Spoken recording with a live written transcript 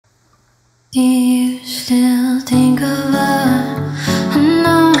Do you still think of her? I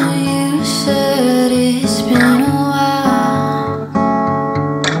know you said it's been a while.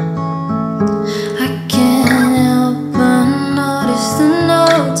 I can't help but notice the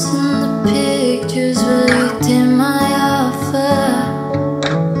notes and the pictures where you did my offer.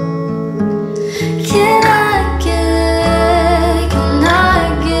 Can I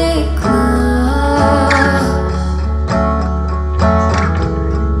get close?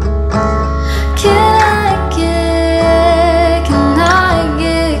 Can I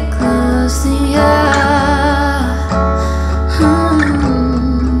get close to you?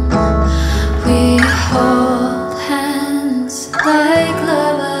 We hold hands like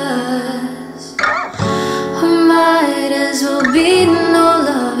lovers. We might as well be no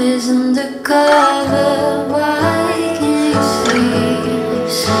love is undercover. Why can't you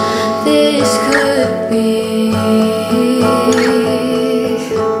see this could be?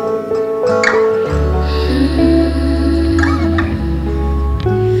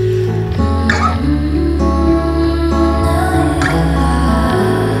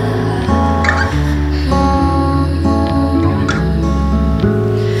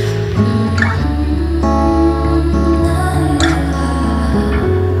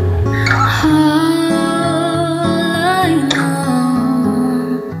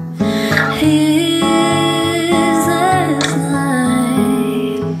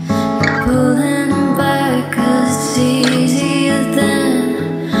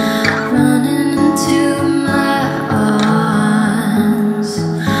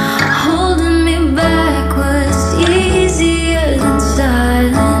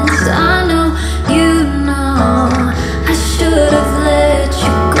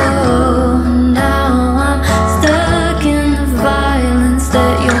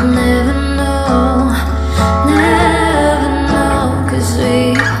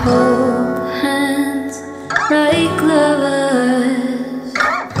 Oh